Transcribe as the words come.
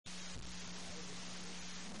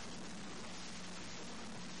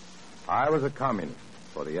I was a communist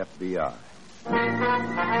for the FBI.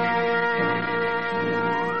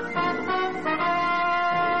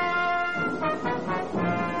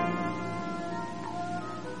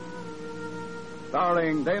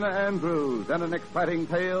 Starring Dana Andrews in an exciting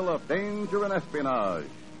tale of danger and espionage.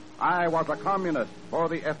 I was a communist for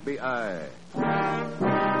the FBI.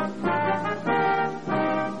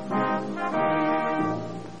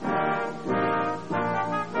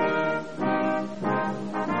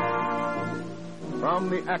 From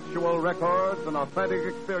the actual records and authentic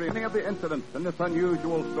experience of the incidents in this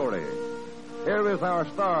unusual story, here is our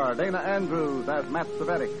star, Dana Andrews, as Matt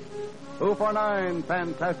Cvetic, who for 9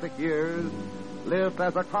 fantastic years lived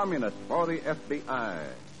as a communist for the FBI.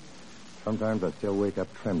 Sometimes I still wake up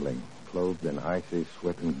trembling, clothed in icy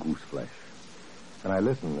sweat and goose flesh. And I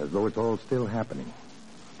listen as though it's all still happening.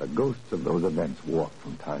 The ghosts of those events walk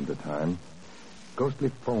from time to time. Ghostly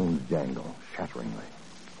phones jangle shatteringly.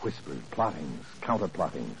 Whispers, plottings,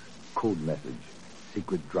 counter-plottings, code message,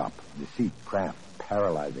 secret drop, deceit, craft,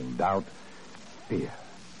 paralyzing, doubt, fear.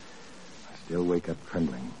 I still wake up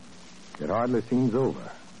trembling. It hardly seems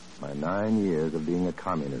over. My 9 years of being a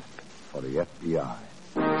communist for the FBI.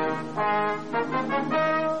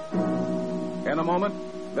 In a moment,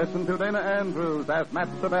 listen to Dana Andrews as Matt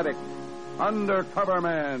Cvetic, Undercover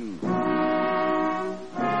Man.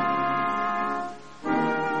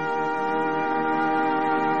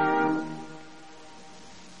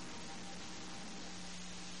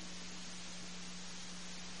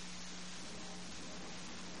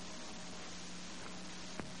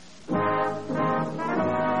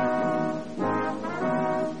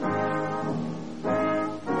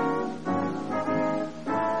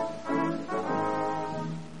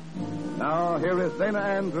 Here is Dana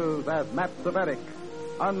Andrews as Matt Cvetic,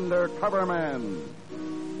 Undercover Man.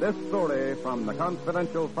 This story from the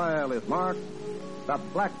confidential file is marked The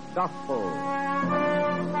Black Gospel.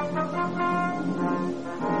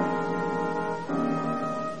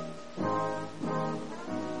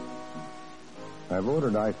 I've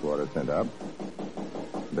ordered ice water sent up.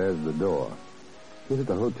 There's the door. He's at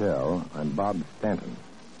the hotel. I'm Bob Stanton.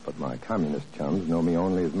 But my communist chums know me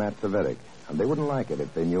only as Matt Cvetic. And they wouldn't like it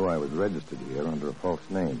if they knew I was registered here under a false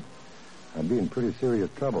name. I'd be in pretty serious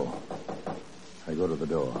trouble. I go to the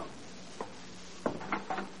door.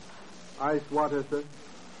 Ice water, sir?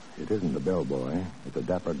 It isn't the bellboy. It's a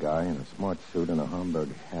dapper guy in a smart suit and a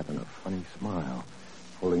Homburg hat and a funny smile,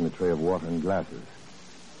 holding the tray of water and glasses.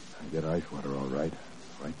 I get ice water all right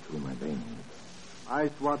through my veins.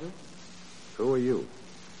 Ice water? Who are you?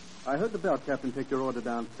 I heard the bell captain take your order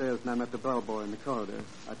downstairs, and I met the bellboy in the corridor.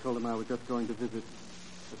 I told him I was just going to visit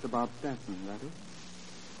Mr. Bob Stanton, that is.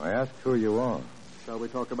 I asked who you are. Shall we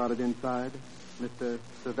talk about it inside, Mr.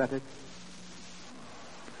 Cvetic?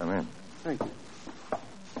 Come in. Thank you.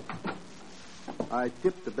 I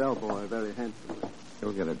tipped the bellboy very handsomely.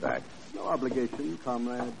 You'll get it back. No obligation,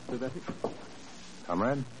 Comrade Cvetic.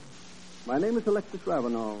 Comrade? My name is Alexis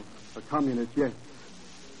Ravenel, a communist, yes.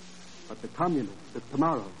 But the communist of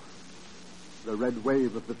tomorrow. The red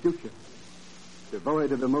wave of the future,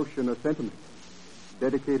 devoid of emotion or sentiment,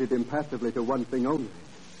 dedicated impassively to one thing only,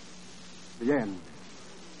 the end.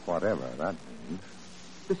 Whatever that means.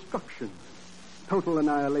 Destruction, total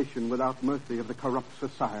annihilation without mercy of the corrupt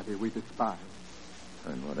society we despise.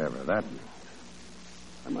 And whatever that means.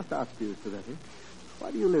 I must ask you, Cvetic,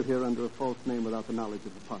 why do you live here under a false name without the knowledge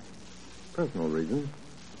of the party? Personal reasons.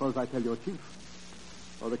 Suppose I tell your chief,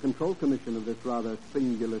 or the control commission of this rather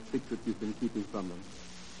singular secret you've been keeping from them.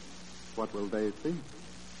 What will they think?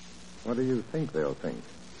 What do you think they'll think?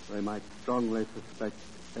 They might strongly suspect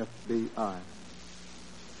FBI.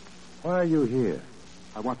 Why are you here?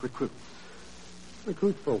 I want recruits.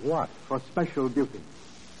 Recruits for what? For special duty.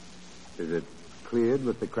 Is it cleared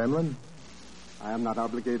with the Kremlin? I am not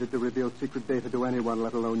obligated to reveal secret data to anyone,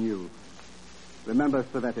 let alone you. Remember,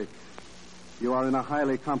 Cvetic, you are in a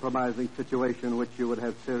highly compromising situation which you would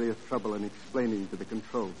have serious trouble in explaining to the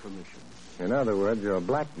Control Commission. In other words, you're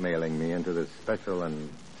blackmailing me into this special and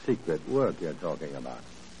secret work you're talking about.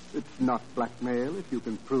 It's not blackmail if you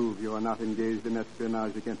can prove you are not engaged in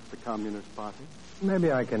espionage against the Communist Party.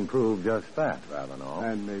 Maybe I can prove just that, Ravenel.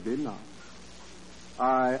 And maybe not.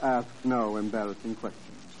 I ask no embarrassing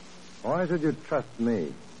questions. Why should you trust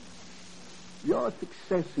me? Your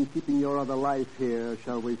success in keeping your other life here,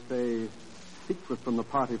 shall we say, secret from the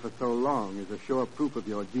party for so long is a sure proof of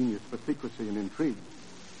your genius for secrecy and intrigue.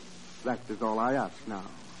 That is all I ask now.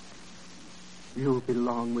 You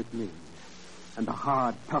belong with me and the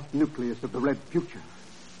hard, tough nucleus of the red future.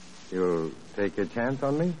 You'll take a chance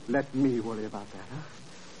on me? Let me worry about that, huh?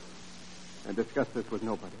 And discuss this with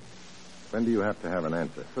nobody. When do you have to have an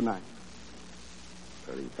answer? Tonight.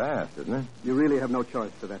 Pretty fast, isn't it? You really have no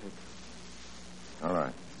choice, Savetic. All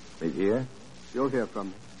right. He's here? You'll hear from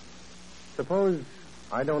me. Suppose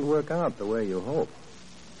I don't work out the way you hope.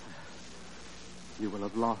 You will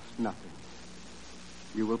have lost nothing.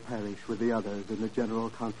 You will perish with the others in the general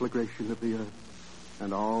conflagration of the earth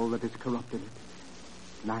and all that is corrupt in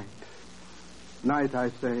it. Night. Night, I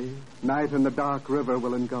say. Night and the dark river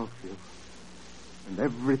will engulf you. And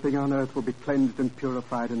everything on earth will be cleansed and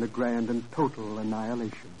purified in the grand and total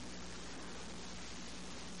annihilation.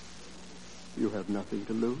 You have nothing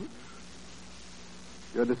to lose.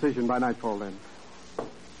 Your decision by nightfall, then.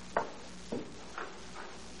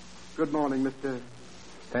 Good morning, Mr.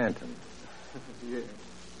 Stanton. Yes.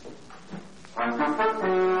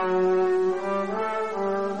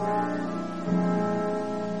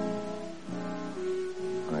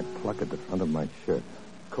 I pluck at the front of my shirt.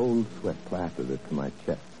 Cold sweat plasters it to my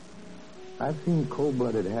chest. I've seen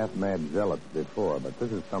cold-blooded, half-mad zealots before, but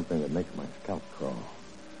this is something that makes my scalp crawl.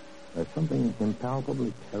 There's something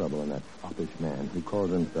impalpably terrible in that foppish man who calls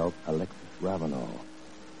himself Alexis Ravenel.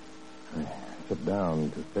 I sit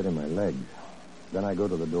down to steady my legs. Then I go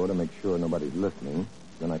to the door to make sure nobody's listening.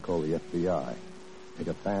 Then I call the FBI. Make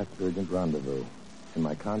a fast, urgent rendezvous. In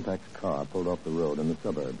my contact's car pulled off the road in the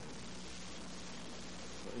suburbs.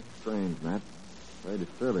 Very strange, Matt. Very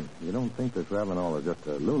disturbing. You don't think this Ravenel is just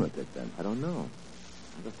a lunatic, then? I don't know.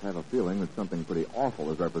 I just have a feeling that something pretty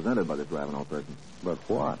awful is represented by this Ravenel person. But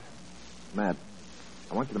what? Matt,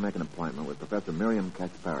 I want you to make an appointment with Professor Miriam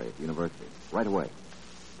Kaspari at the university. Right away.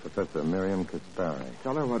 Professor Miriam Kaspari.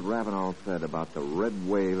 Tell her what Ravenel said about the red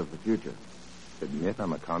wave of the future. Admit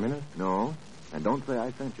I'm a communist? No, and don't say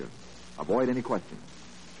I sent you. Avoid any questions.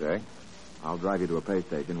 Check. I'll drive you to a pay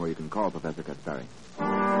station where you can call Professor Kaspari.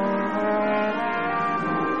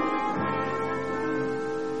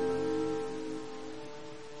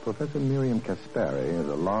 Professor Miriam Kaspari is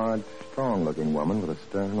a large, strong-looking woman with a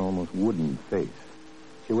stern, almost wooden face.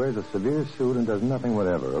 She wears a severe suit and does nothing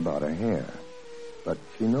whatever about her hair. But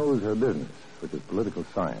she knows her business, which is political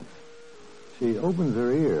science. She opens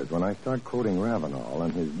her ears when I start quoting Ravenel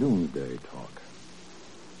and his doomsday talk.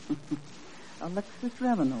 Alexis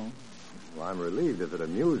Ravenel. Well, I'm relieved if it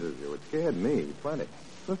amuses you. It scared me plenty.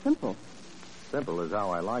 So simple. Simple is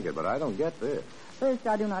how I like it, but I don't get this. First,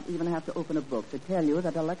 I do not even have to open a book to tell you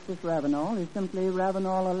that Alexis Ravenel is simply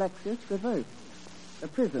Ravenel Alexis reversed. A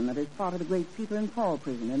prison that is part of the great Peter and Paul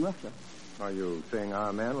prison in Russia. Are you saying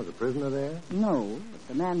our man was a prisoner there? No, but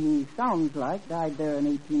the man he sounds like died there in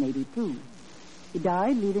 1882. He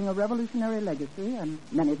died leaving a revolutionary legacy, and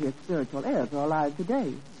many of his spiritual heirs are alive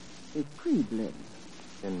today. His creed lives.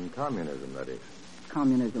 In communism, that is.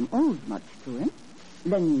 Communism owes much to him.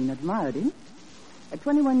 Lenin admired him. At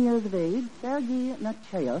 21 years of age, Sergei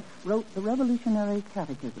Nechayev wrote the Revolutionary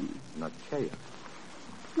Catechism. Nechayev?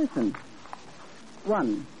 Listen.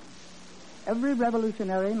 1. Every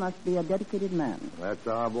revolutionary must be a dedicated man. That's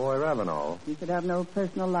our boy Ravenel. He should have no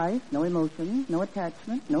personal life, no emotions, no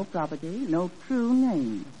attachment, no property, no true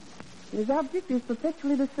name. His object is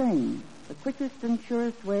perpetually the same, the quickest and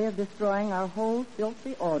surest way of destroying our whole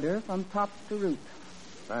filthy order from top to root.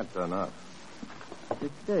 That's enough.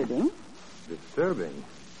 Disturbing. Disturbing?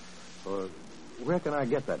 Well, where can I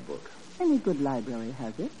get that book? Any good library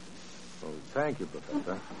has it. Oh, thank you,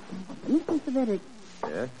 Professor. Mr. Savetic,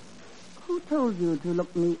 Yes? who told you to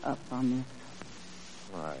look me up on this?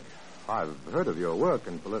 Why, I've heard of your work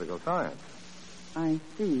in political science. I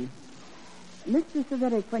see. Mr.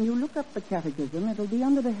 Savetic, when you look up the catechism, it'll be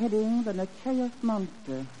under the heading The Nechayev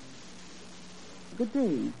Monster. Good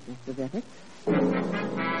day, Mr.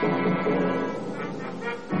 Savetic.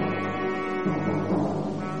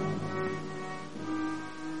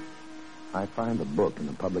 I find a book in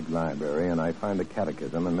the public library, and I find a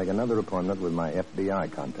catechism and make another appointment with my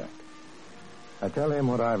FBI contact. I tell him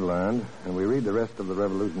what I've learned, and we read the rest of the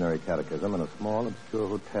Revolutionary Catechism in a small, obscure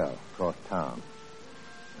hotel across town.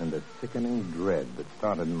 And the sickening dread that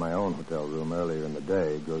started in my own hotel room earlier in the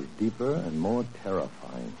day grows deeper and more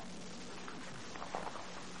terrifying.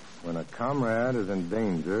 When a comrade is in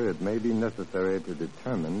danger, it may be necessary to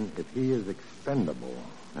determine if he is expendable.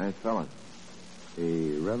 Nice fellow.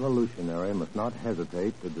 The revolutionary must not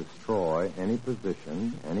hesitate to destroy any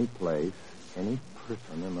position, any place, any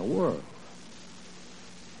person in the world.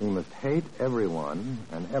 He must hate everyone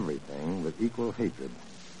and everything with equal hatred.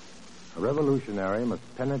 A revolutionary must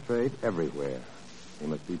penetrate everywhere. He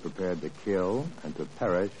must be prepared to kill and to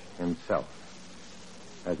perish himself,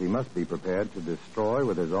 as he must be prepared to destroy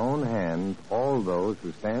with his own hands all those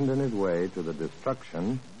who stand in his way to the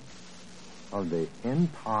destruction of the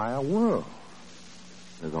entire world.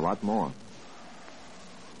 There's a lot more.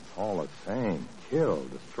 All the same, Kill,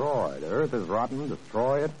 destroy. The earth is rotten,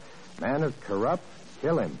 destroy it. Man is corrupt,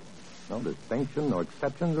 kill him. No distinction, no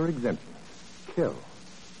exceptions or exemptions. Kill.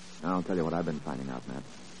 Now, I'll tell you what I've been finding out, Matt.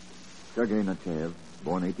 Sergei Nechayev,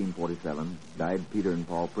 born 1847, died Peter and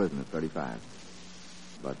Paul prison at 35.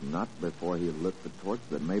 But not before he lit the torch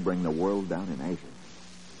that may bring the world down in ashes.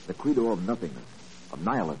 The credo of nothingness, of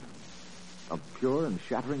nihilism, of pure and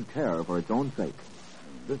shattering terror for its own sake.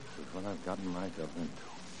 This is what I've gotten myself into.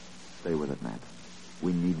 Stay with it, Matt.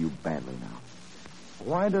 We need you badly now.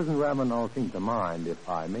 Why doesn't Ravenel seem to mind if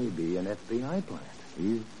I may be an FBI plant?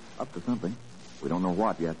 He's up to something. We don't know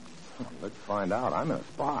what yet. Let's find out. I'm in a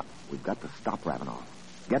spot. We've got to stop Ravenel.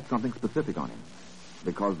 Get something specific on him.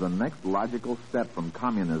 Because the next logical step from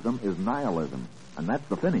communism is nihilism. And that's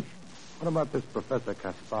the finish. What about this Professor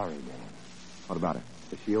Kaspari, Dan? What about her?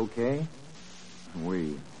 Is she okay?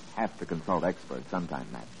 We have to consult experts sometime,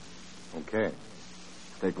 Matt. Okay.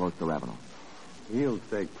 Stay close to Ravenel. He'll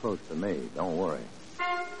stay close to me. Don't worry.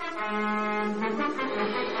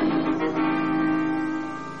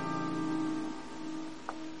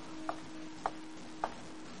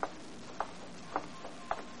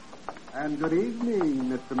 And good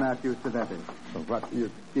evening, Mr. Matthew Savetic. What?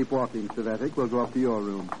 You keep walking, Savetic. We'll go up to your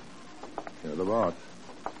room. You're the boss.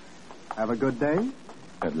 Have a good day.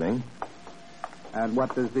 Edling? And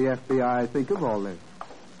what does the FBI think of all this?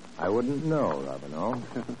 I wouldn't know, Ravenel.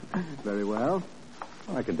 Very well.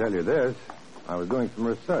 I can tell you this. I was doing some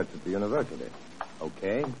research at the university.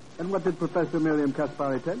 Okay? And what did Professor Miriam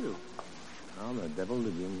Kaspari tell you? How the devil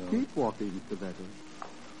did you know? Keep walking, Savetic.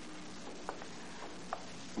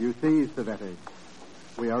 You see, Savetic,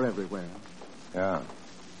 we are everywhere. Yeah.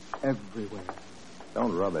 Everywhere.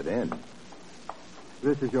 Don't rub it in.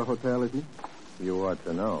 This is your hotel, isn't it? You ought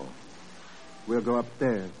to know. We'll go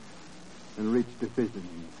upstairs and reach decisions.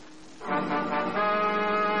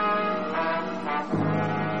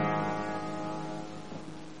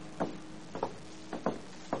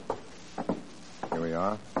 Here we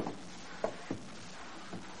are.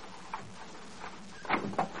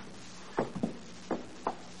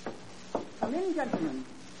 Come in, gentlemen.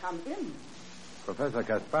 Come in. Professor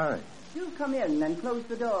Kaspari. Do come in and close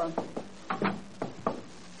the door.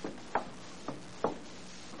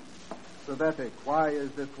 Savetic, why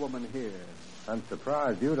is this woman here? I'm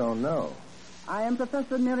surprised you don't know. I am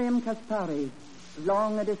Professor Miriam Kaspari,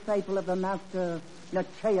 long a disciple of the master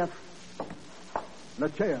Nechayev.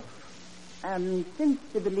 Nechayev. And since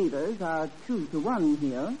the believers are 2-1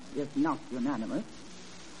 here, if not unanimous,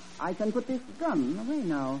 I can put this gun away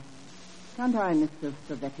now. Can't I, Mr.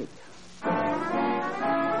 Savetic?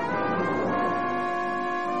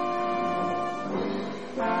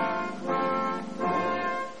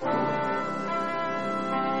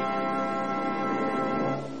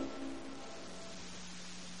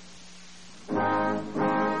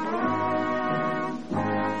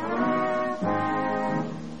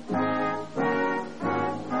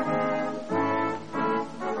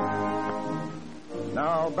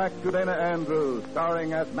 Now back to Dana Andrews,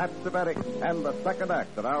 starring as Matt Savetic, and the second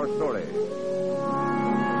act of our story.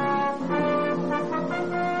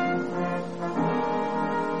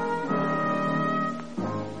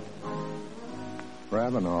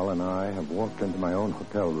 Ravenel and I have walked into my own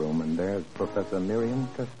hotel room, and there's Professor Miriam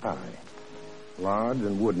Kaspari. Large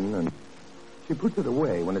and wooden, and she puts it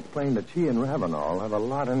away when it's plain that she and Ravenel have a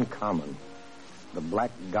lot in common. The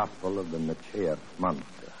black gospel of the Nechayev monster.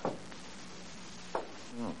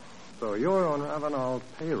 Oh, so you're on Ravenel's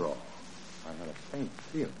payroll. I had a faint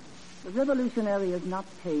feeling. The revolutionary is not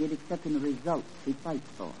paid except in the results he fights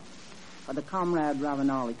for. For the comrade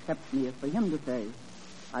Ravenel accepts me is for him to say,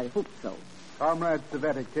 I hope so. Comrade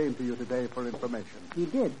Savetic came to you today for information. He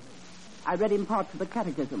did. I read him parts of the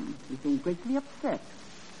catechism. He seemed greatly upset.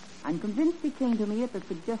 I'm convinced he came to me at the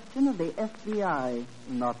suggestion of the FBI.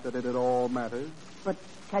 Not that it at all matters. But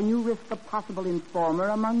can you risk a possible informer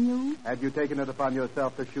among you? Had you taken it upon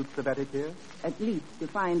yourself to shoot Savetic here? At least to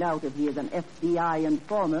find out if he is an FBI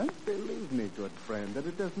informer. Believe me, good friend, that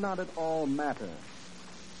it does not at all matter.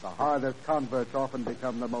 The hardest converts often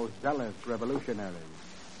become the most zealous revolutionaries.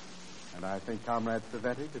 And I think Comrade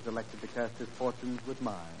Savetic is elected to cast his fortunes with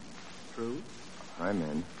mine. True? I'm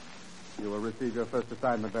in. You will receive your first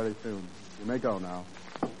assignment very soon. You may go now.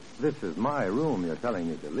 This is my room. You're telling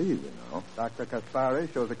me to leave, you know. Dr.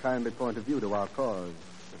 Kaspari shows a kindly point of view to our cause.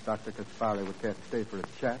 If Dr. Kaspari would care to stay for a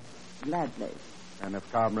chat. Gladly. And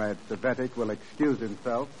if Comrade Savetic will excuse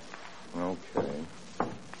himself. Okay.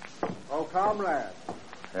 Oh, Comrade.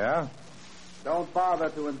 Yeah? Don't bother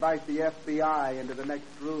to invite the FBI into the next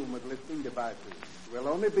room with listening devices. We'll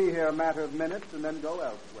only be here a matter of minutes and then go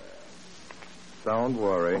elsewhere. Don't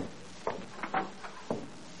worry.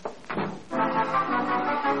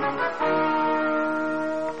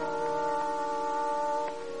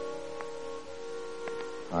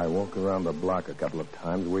 walked around the block a couple of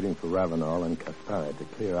times, waiting for Ravenel and Caspari to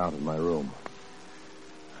clear out of my room.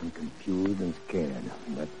 I'm confused and scared,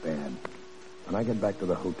 and that's bad. When I get back to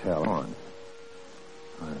the hotel,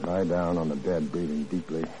 I lie down on the bed, breathing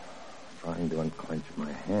deeply, trying to unclench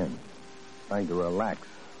my hands, trying to relax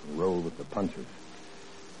and roll with the punches.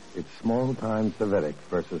 It's small-time Cvetic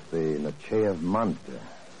versus the Nechayev monster,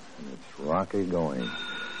 and it's rocky going.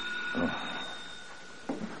 Oh.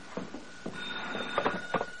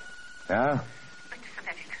 Yeah? Mr.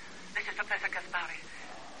 Cvetic, this is Professor Caspari.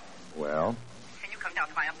 Well? Can you come down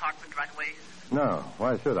to my apartment right away? No.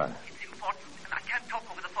 Why should I? It's important, and I can't talk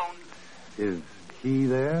over the phone. Is he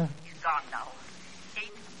there? He's gone now.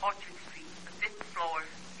 8 Orchard Street, the 5th floor.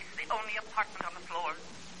 It's the only apartment on the floor.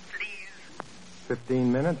 Please.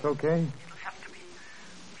 15 minutes, okay? It'll have to be.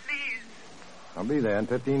 Please. I'll be there in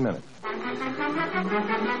 15 minutes.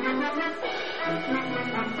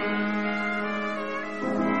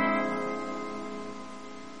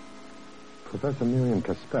 Professor Miriam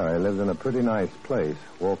Caspari lives in a pretty nice place,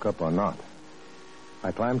 woke up or not.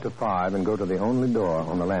 I climb to 5 and go to the only door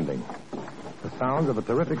on the landing. The sounds of a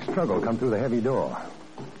terrific struggle come through the heavy door.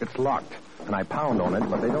 It's locked, and I pound on it,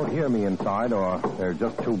 but they don't hear me inside, or they're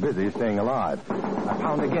just too busy staying alive. I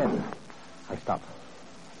pound again. I stop.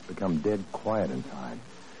 It's become dead quiet inside.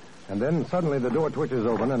 And then suddenly the door twitches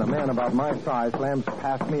open, and a man about my size slams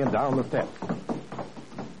past me and down the steps.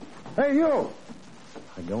 Hey, you!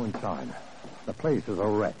 I go inside. The place is a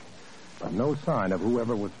wreck, but no sign of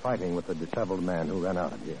whoever was fighting with the disheveled man who ran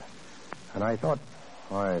out of here. And I thought...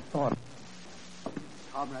 Comrade Cvetic,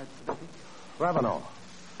 Ravenel.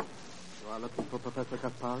 you are looking for Professor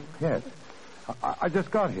Caspari? Yes. I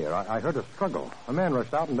just got here. I heard a struggle. A man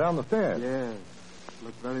rushed out and down the stairs. Yes.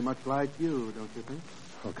 Looks very much like you, don't you think?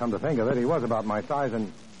 Well, come to think of it, he was about my size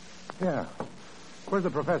and... Yeah. Where's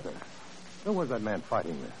the professor? Who was that man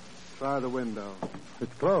fighting with? Try the window.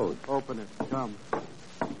 It's closed. Open it. Come.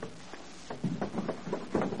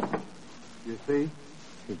 You see?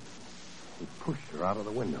 He pushed her out of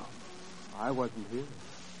the window. I wasn't here.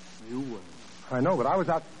 You were. I know, but I was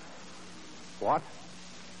out... What?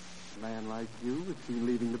 A man like you was seen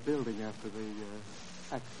leaving the building after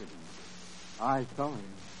the accident. I saw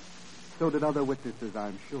him. So did other witnesses,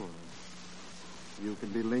 I'm sure. You can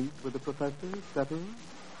be linked with the professor, etc.?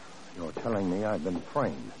 You're telling me I've been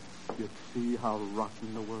framed. You see how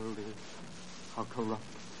rotten the world is, how corrupt,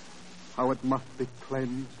 how it must be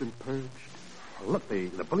cleansed and purged. Look, the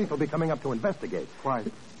police will be coming up to investigate.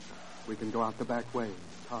 Quite. We can go out the back way,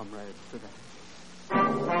 comrade Cvetic.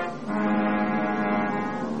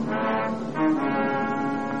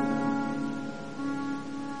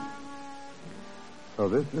 So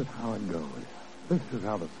this is how it goes. This is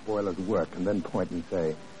how the spoilers work and then point and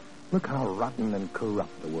say, look how rotten and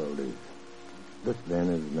corrupt the world is. This, then,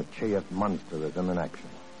 is Nechayev monsterism in action.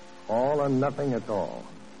 All or nothing at all.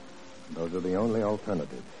 Those are the only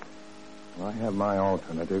alternatives. I have my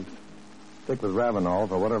alternatives. Stick with Ravenel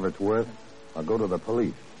for whatever it's worth, or go to the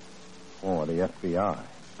police. Or the FBI.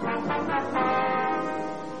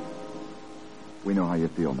 We know how you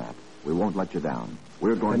feel, Matt. We won't let you down.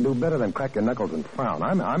 We're going to do better than crack your knuckles and frown.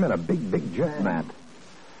 I'm in a big jam. Matt.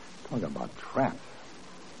 Talk about traps.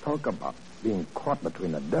 Talk about being caught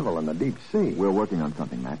between the devil and the deep sea. We're working on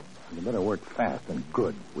something, Matt. You better work fast and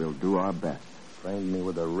good. We'll do our best. Frame me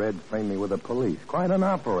with the Red, frame me with the police. Quite an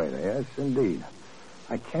operator, yes, indeed.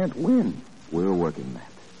 I can't win. We're working,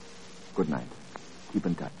 Matt. Good night. Keep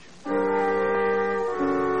in touch.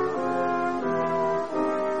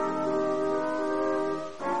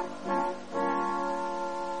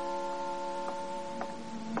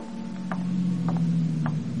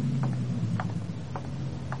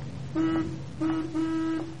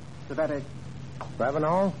 Cvetic.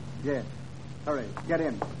 Ravenel? Yes. Hurry. Get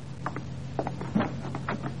in.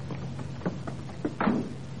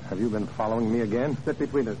 Have you been following me again? Sit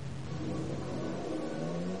between us.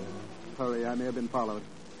 Hurry. I may have been followed.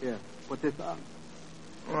 Here. Put this on.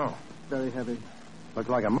 Oh. Very heavy. Looks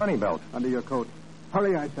like a money belt. Under your coat.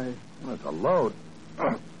 Hurry, I say. That's a load.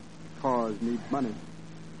 Cause needs money.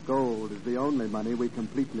 Gold is the only money we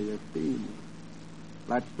completely esteem.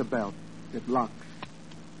 That's the belt. It locks.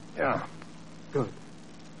 Yeah. Good.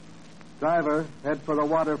 Driver, head for the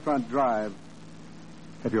waterfront drive.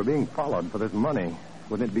 If you're being followed for this money,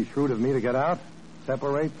 wouldn't it be shrewd of me to get out?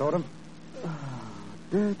 Separate, sort of?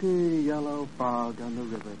 Dirty yellow fog on the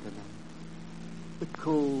river tonight. The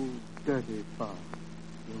cold, dirty fog.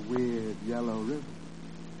 The weird yellow river.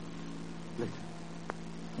 Listen.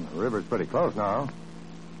 The river's pretty close now.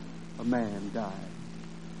 A man died.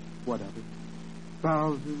 What of it?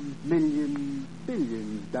 Thousands, millions,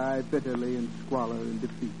 billions die bitterly in squalor and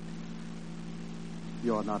defeat.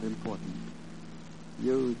 You're not important.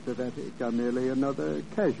 You, Savetic, are merely another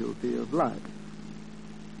casualty of life.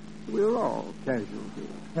 We're all casualties.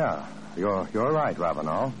 Yeah, you're right,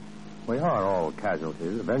 Ravenel. We are all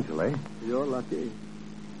casualties eventually. You're lucky.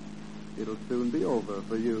 It'll soon be over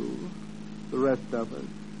for you. The rest of us,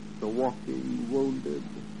 the walking wounded,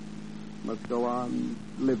 must go on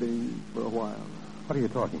living for a while. What are you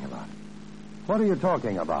talking about? What are you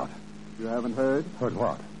talking about? You haven't heard? Heard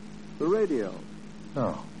what? The radio.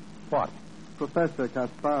 No. What? Professor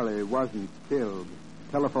Kaspari wasn't killed.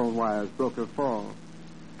 Telephone wires broke her fall.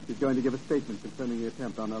 She's going to give a statement concerning the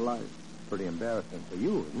attempt on her life. Pretty embarrassing for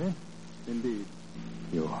you, isn't it? Indeed.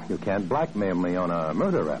 You can't blackmail me on a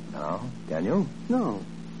murder rap now, can you? No.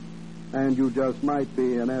 And you just might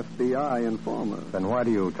be an FBI informer. Then why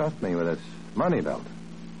do you trust me with this money belt?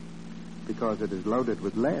 Because it is loaded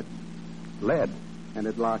with lead. Lead? And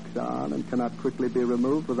it locks on and cannot quickly be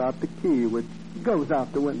removed without the key, which goes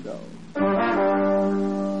out the window.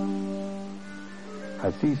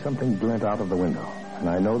 I see something glint out of the window, and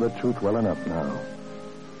I know the truth well enough now.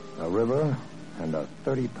 A river and a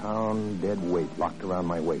 30-pound dead weight locked around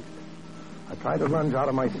my waist. I tried to lunge out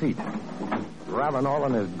of my seat. Ravenel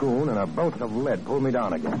and his goon and a boat of lead pulled me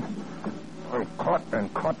down again. I'm caught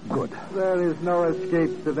and caught good. There is no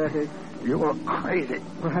escape, Savetic. You are crazy.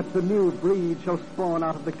 Perhaps a new breed shall spawn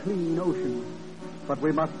out of the clean ocean. But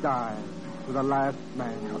we must die to the last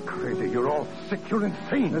man. You're crazy. You're all sick. You're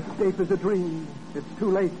insane. Escape is a dream. It's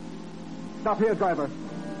too late. Stop here, driver.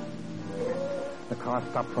 The car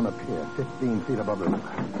stopped on a pier 15 feet above the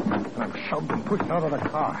river. And I'm shoved and pushed out of the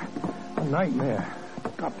car. A nightmare.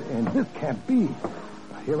 It's got to end. This can't be.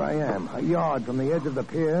 Here I am, a yard from the edge of the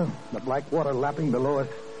pier, the black water lapping below us,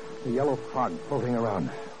 the yellow fog floating around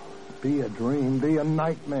us. Be a dream, be a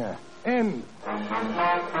nightmare. End.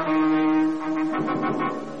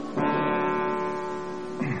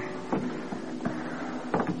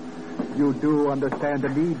 You do understand the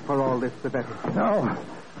need for all this, Savetic? No.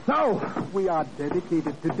 No! We are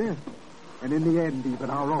dedicated to death, and in the end, even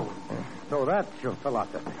our own. So that's your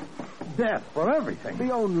philosophy. Death for everything.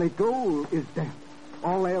 The only goal is death.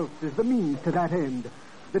 All else is the means to that end.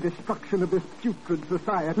 The destruction of this putrid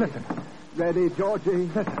society. Listen. Ready, Georgie?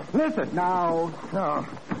 Listen. Now. No.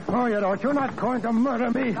 Oh, you don't. You're not going to murder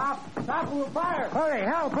me. Stop. Stop. We'll fire. Hurry.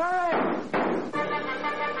 Help. Hurry.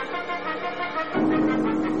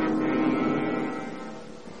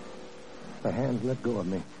 The hands let go of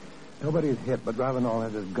me. Nobody's hit, but Ravenel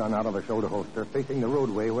has his gun out of a shoulder holster, facing the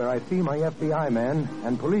roadway where I see my FBI man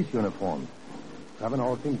and police uniforms.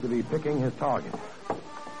 Ravenel seems to be picking his target.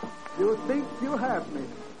 You think you have me?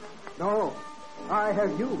 No, I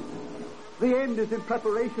have you. The end is in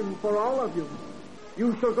preparation for all of you.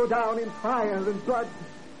 You shall go down in fire and blood.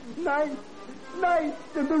 Night,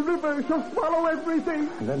 and the river shall swallow everything.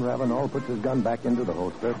 And then Ravenel puts his gun back into the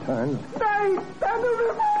holster, turns... Night, and the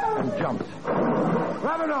river! And jumps.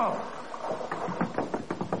 Ravenel!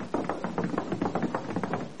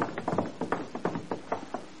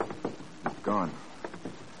 It's gone.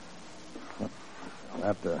 I'll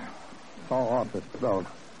have to saw off his throat.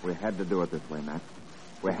 We had to do it this way, Matt.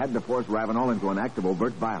 We had to force Ravenel into an act of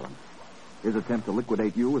overt violence. His attempt to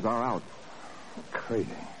liquidate you was our out. Crazy.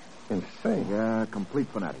 Insane. Yeah, complete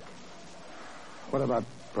fanatic. What about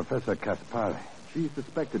Professor Kaspari? She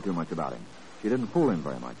suspected too much about him. She didn't fool him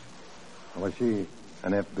very much. Was she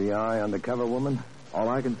an FBI undercover woman? All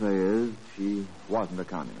I can say is she wasn't a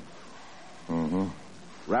communist. Mm-hmm.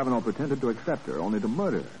 Ravenel pretended to accept her, only to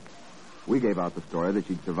murder her. We gave out the story that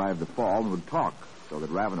she'd survived the fall and would talk, so that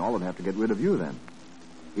Ravenel would have to get rid of you then.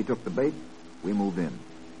 He took the bait, we moved in.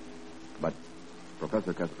 But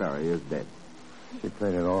Professor Kaspari is dead. She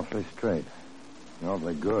played it awfully straight.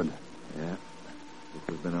 Awfully good. Yeah. This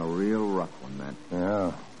has been a real rough one, Matt.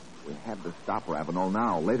 Yeah. We had to stop Ravenel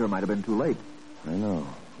now. Later might have been too late. I know.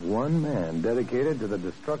 One man dedicated to the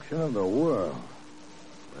destruction of the world.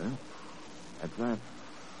 Well, that's that.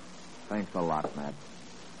 Thanks a lot, Matt.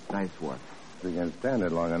 Nice work. We can stand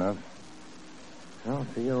it long enough. I'll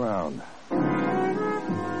see you around.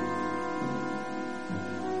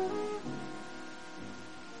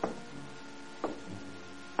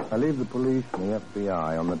 I leave the police and the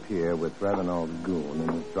FBI on the pier with Ravenel's goon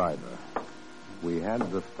and his driver. We had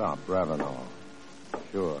to stop Ravenel.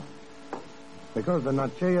 Sure. Because the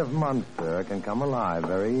Natchev monster can come alive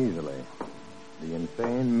very easily. The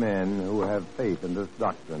insane men who have faith in this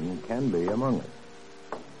doctrine can be among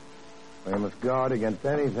us. We must guard against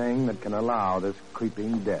anything that can allow this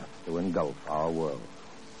creeping death to engulf our world.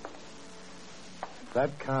 It's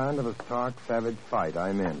that kind of a stark, savage fight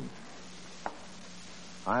I'm in.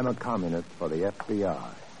 I'm a communist for the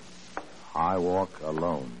FBI. I walk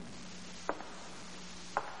alone.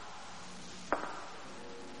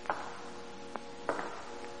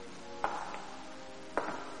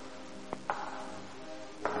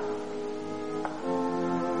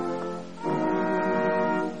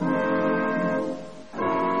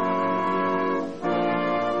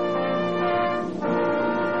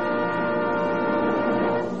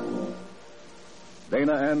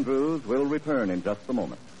 Dana Andrews will return in just a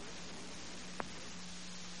moment.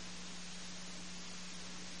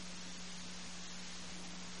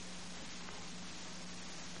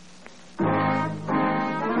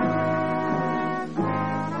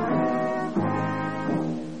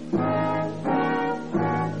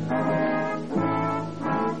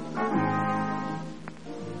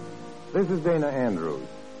 This is Dana Andrews.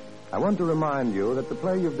 I want to remind you that the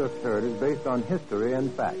play you've just heard is based on history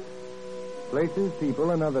and fact. Places,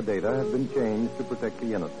 people, and other data have been changed to protect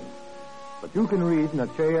the innocent. But you can read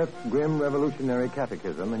Nechaev's grim revolutionary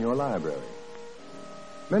catechism in your library.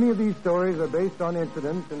 Many of these stories are based on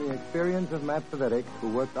incidents in the experience of Matt Cvetic, who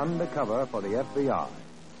worked undercover for the FBI.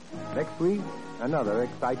 Next week, another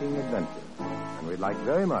exciting adventure. And we'd like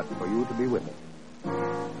very much for you to be with us.